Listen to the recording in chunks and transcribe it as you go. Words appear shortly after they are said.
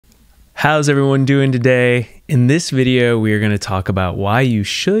How's everyone doing today? In this video, we are going to talk about why you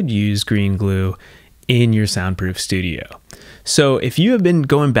should use green glue in your soundproof studio. So if you have been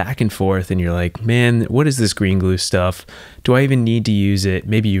going back and forth and you're like, man, what is this green glue stuff? Do I even need to use it?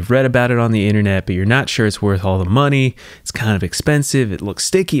 Maybe you've read about it on the internet, but you're not sure it's worth all the money. It's kind of expensive. It looks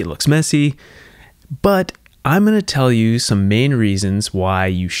sticky. It looks messy. But I'm going to tell you some main reasons why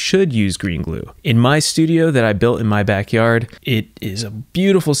you should use green glue. In my studio that I built in my backyard, it is a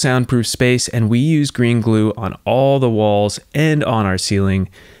beautiful soundproof space, and we use green glue on all the walls and on our ceiling.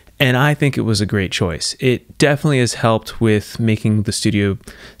 And I think it was a great choice. It definitely has helped with making the studio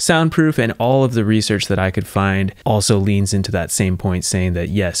soundproof, and all of the research that I could find also leans into that same point, saying that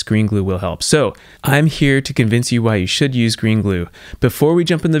yes, green glue will help. So I'm here to convince you why you should use green glue. Before we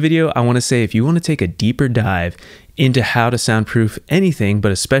jump in the video, I want to say if you want to take a deeper dive into how to soundproof anything,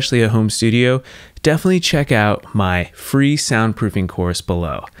 but especially a home studio, definitely check out my free soundproofing course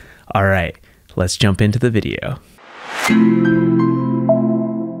below. All right, let's jump into the video.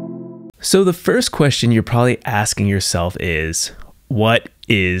 So the first question you're probably asking yourself is, what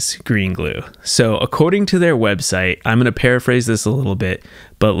is green glue? So according to their website, I'm going to paraphrase this a little bit,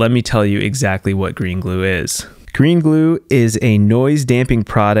 but let me tell you exactly what green glue is. Green glue is a noise damping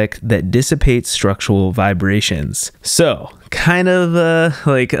product that dissipates structural vibrations. So kind of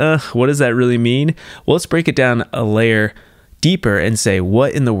what does that really mean? Well, let's break it down a layer deeper and say,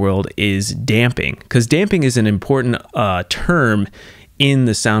 what in the world is damping? Because damping is an important term in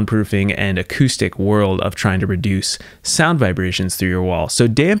the soundproofing and acoustic world of trying to reduce sound vibrations through your wall. So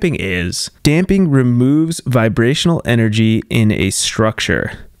damping removes vibrational energy in a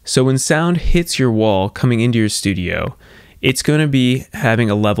structure. So when sound hits your wall coming into your studio, it's going to be having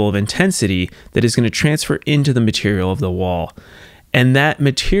a level of intensity that is going to transfer into the material of the wall. And that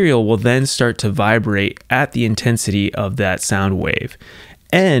material will then start to vibrate at the intensity of that sound wave.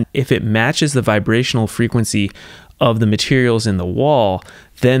 And if it matches the vibrational frequency of the materials in the wall,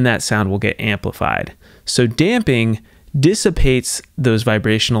 then that sound will get amplified. So damping dissipates those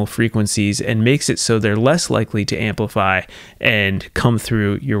vibrational frequencies and makes it so they're less likely to amplify and come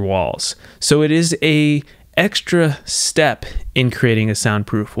through your walls. So it is a extra step in creating a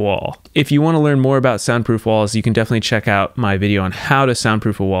soundproof wall. If you want to learn more about soundproof walls, you can definitely check out my video on how to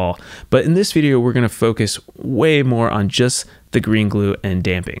soundproof a wall. But in this video, we're going to focus way more on just the green glue and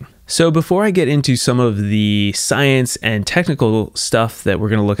damping. So before I get into some of the science and technical stuff that we're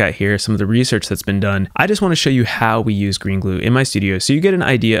going to look at here, some of the research that's been done, I just want to show you how we use green glue in my studio so you get an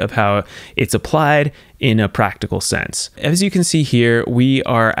idea of how it's applied in a practical sense. As you can see here, we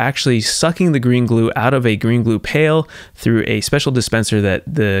are actually sucking the green glue out of a green glue pail through a special dispenser that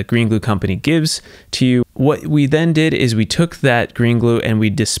the green glue company gives to you. What we then did is we took that green glue and we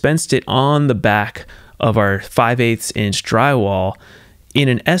dispensed it on the back of our 5/8 inch drywall in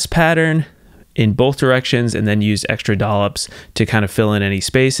an S pattern in both directions, and then used extra dollops to kind of fill in any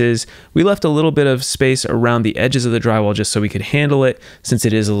spaces. We left a little bit of space around the edges of the drywall just so we could handle it, since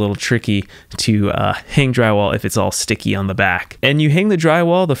it is a little tricky to hang drywall if it's all sticky on the back. And you hang the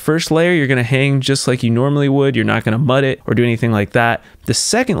drywall, the first layer you're gonna hang just like you normally would. You're not gonna mud it or do anything like that. The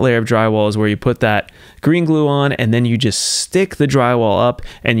second layer of drywall is where you put that green glue on, and then you just stick the drywall up,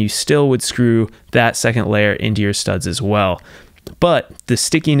 and you still would screw that second layer into your studs as well. But the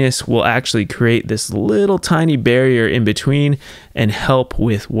stickiness will actually create this little tiny barrier in between and help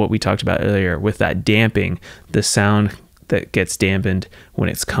with what we talked about earlier with that damping, the sound that gets dampened when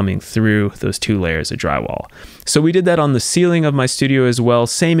it's coming through those two layers of drywall. So we did that on the ceiling of my studio as well,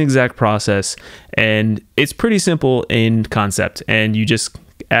 same exact process, and it's pretty simple in concept, and you just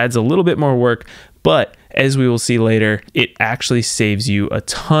adds a little bit more work, but as we will see later, it actually saves you a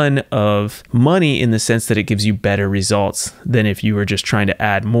ton of money in the sense that it gives you better results than if you were just trying to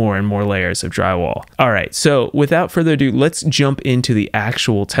add more and more layers of drywall. All right, so without further ado, let's jump into the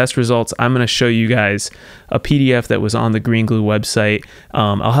actual test results. I'm going to show you guys a PDF that was on the green glue website.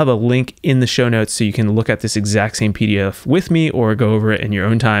 I'll have a link in the show notes so you can look at this exact same PDF with me or go over it in your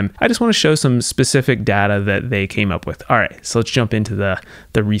own time. I just want to show some specific data that they came up with. All right, so let's jump into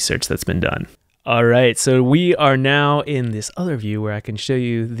the research that's been done. All right, so we are now in this other view where I can show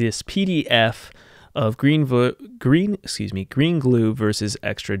you this PDF of green glue versus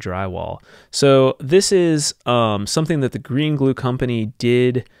extra drywall. So this is something that the green glue company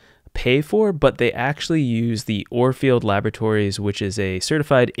did pay for, but they actually use the Orfield Laboratories, which is a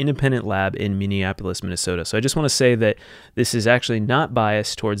certified independent lab in Minneapolis, Minnesota. So I just want to say that this is actually not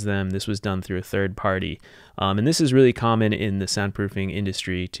biased towards them. This was done through a third party. And this is really common in the soundproofing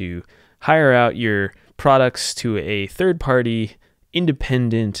industry to hire out your products to a third-party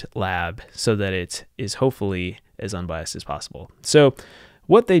independent lab so that it is hopefully as unbiased as possible. So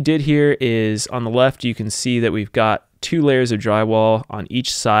what they did here is on the left, you can see that we've got 2 layers of drywall on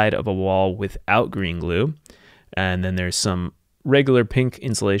each side of a wall without green glue. And then there's some regular pink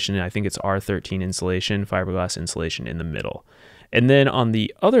insulation. I think it's R13 insulation, fiberglass insulation in the middle. And then on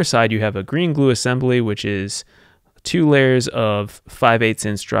the other side, you have a green glue assembly, which is 2 layers of 5/8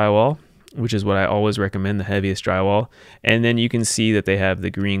 inch drywall, which is what I always recommend, the heaviest drywall. And then you can see that they have the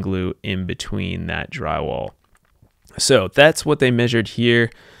green glue in between that drywall. So that's what they measured here.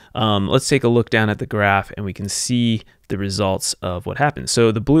 Let's take a look down at the graph and we can see the results of what happened.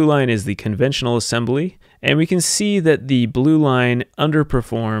 So the blue line is the conventional assembly, and we can see that the blue line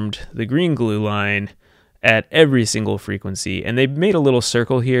underperformed the green glue line at every single frequency. And they made a little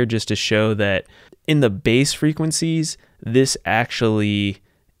circle here just to show that in the bass frequencies, this actually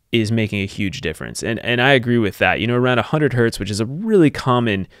is making a huge difference. And I agree with that. You know, around 100 hertz, which is a really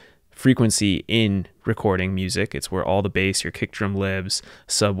common frequency in recording music. It's where all the bass, your kick drum lives,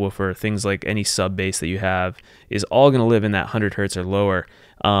 subwoofer, things like any sub bass that you have is all going to live in that 100 hertz or lower.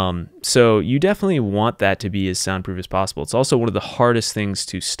 So you definitely want that to be as soundproof as possible. It's also one of the hardest things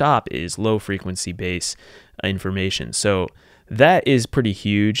to stop is low frequency bass information. So that is pretty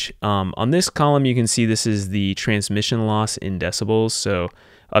huge. On this column, you can see this is the transmission loss in decibels. So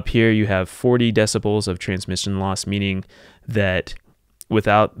up here you have 40 decibels of transmission loss, meaning that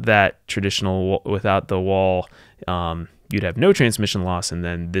without that traditional, without the wall, you'd have no transmission loss, and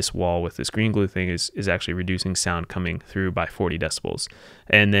then this wall with this green glue thing is actually reducing sound coming through by 40 decibels.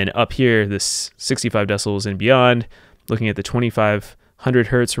 And then up here, this 65 decibels and beyond, looking at the 2500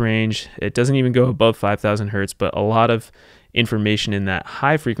 hertz range, it doesn't even go above 5000 hertz, but a lot of information in that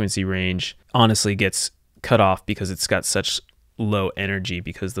high frequency range honestly gets cut off because it's got such low energy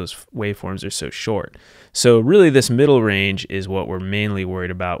because those waveforms are so short. So really this middle range is what we're mainly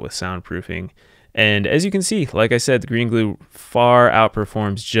worried about with soundproofing. And as you can see, like I said, the green glue far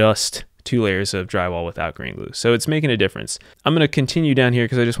outperforms just 2 layers of drywall without green glue. So it's making a difference. I'm going to continue down here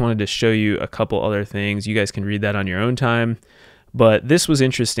because I just wanted to show you a couple other things. You guys can read that on your own time. But this was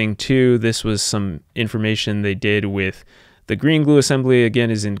interesting too. This was some information they did with the green glue assembly.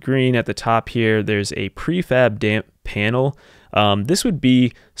 Again, is in green at the top here. There's a prefab damp panel. This would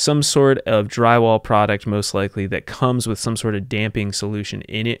be some sort of drywall product, most likely, that comes with some sort of damping solution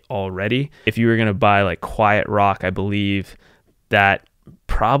in it already. If you were going to buy like Quiet Rock, I believe that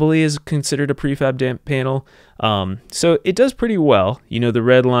probably is considered a prefab damp panel. So it does pretty well. You know, the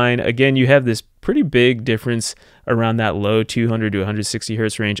red line, again, you have this pretty big difference around that low 200 to 160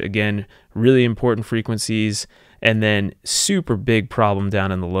 hertz range. Again, really important frequencies. And then super big problem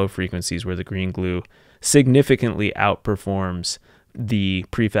down in the low frequencies where the green glue significantly outperforms the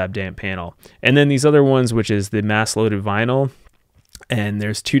prefab damp panel. And then these other ones, which is the mass loaded vinyl, and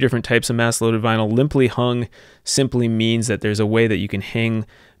there's 2 different types of mass loaded vinyl. Limply hung simply means that there's a way that you can hang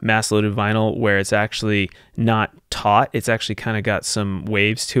mass loaded vinyl where it's actually not taut. It's actually kind of got some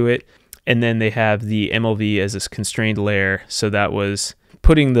waves to it. And then they have the MLV as this constrained layer. So that was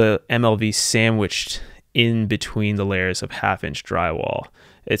putting the MLV sandwiched in between the layers of 1/2 inch drywall.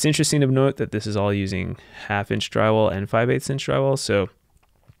 It's interesting to note that this is all using 1/2 inch drywall and 5/8 inch drywall, so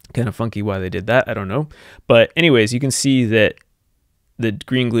kind of funky why they did that, I don't know. But anyways, you can see that the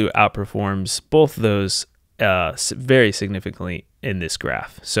green glue outperforms both those very significantly in this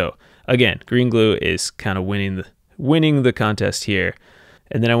graph. So again, green glue is kind of winning the contest here.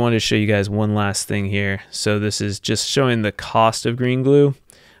 And then I wanted to show you guys one last thing here. So this is just showing the cost of green glue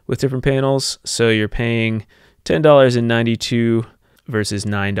with different panels. So you're paying $10.92 versus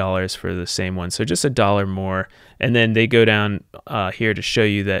 $9 for the same one. So just $1 more. And then they go down here to show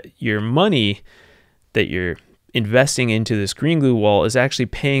you that your money that you're investing into this green glue wall is actually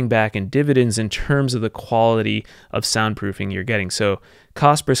paying back in dividends in terms of the quality of soundproofing you're getting. So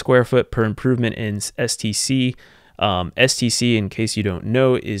cost per square foot per improvement in STC. STC, in case you don't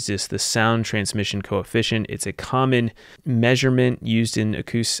know, is just the sound transmission coefficient. It's a common measurement used in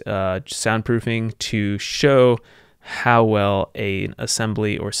soundproofing to show how well an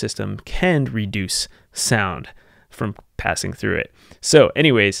assembly or system can reduce sound from passing through it. So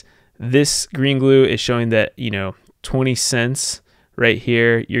anyways, this green glue is showing that, you know, 20 cents right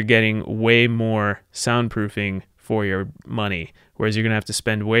here, you're getting way more soundproofing for your money, whereas you're going to have to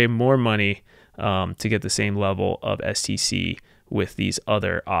spend way more money to get the same level of STC with these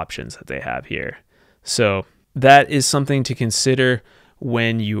other options that they have here. So that is something to consider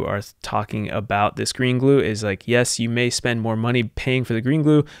when you are talking about this green glue. Is like, yes, you may spend more money paying for the green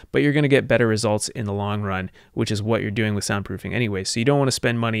glue, but you're going to get better results in the long run, which is what you're doing with soundproofing anyway. So you don't want to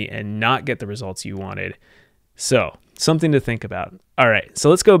spend money and not get the results you wanted. So something to think about. All right,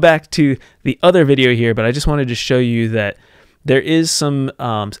 so let's go back to the other video here, but I just wanted to show you that there is some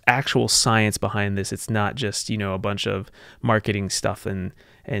actual science behind this. It's not just, a bunch of marketing stuff and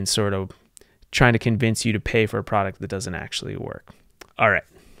sort of trying to convince you to pay for a product that doesn't actually work. All right,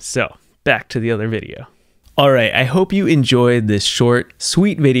 so back to the other video. All right, I hope you enjoyed this short,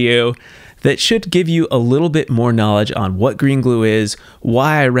 sweet video that should give you a little bit more knowledge on what green glue is,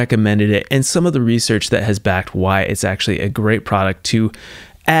 why I recommended it, and some of the research that has backed why it's actually a great product to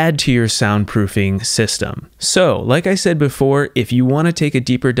add to your soundproofing system. So, like I said before, if you want to take a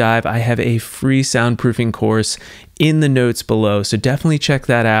deeper dive, I have a free soundproofing course in the notes below, so definitely check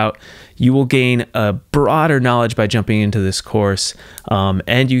that out. You will gain a broader knowledge by jumping into this course,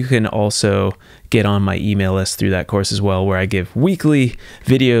 and you can also get on my email list through that course as well, where I give weekly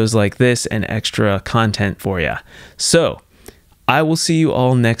videos like this and extra content for you. So, I will see you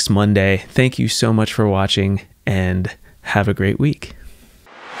all next Monday. Thank you so much for watching, and have a great week.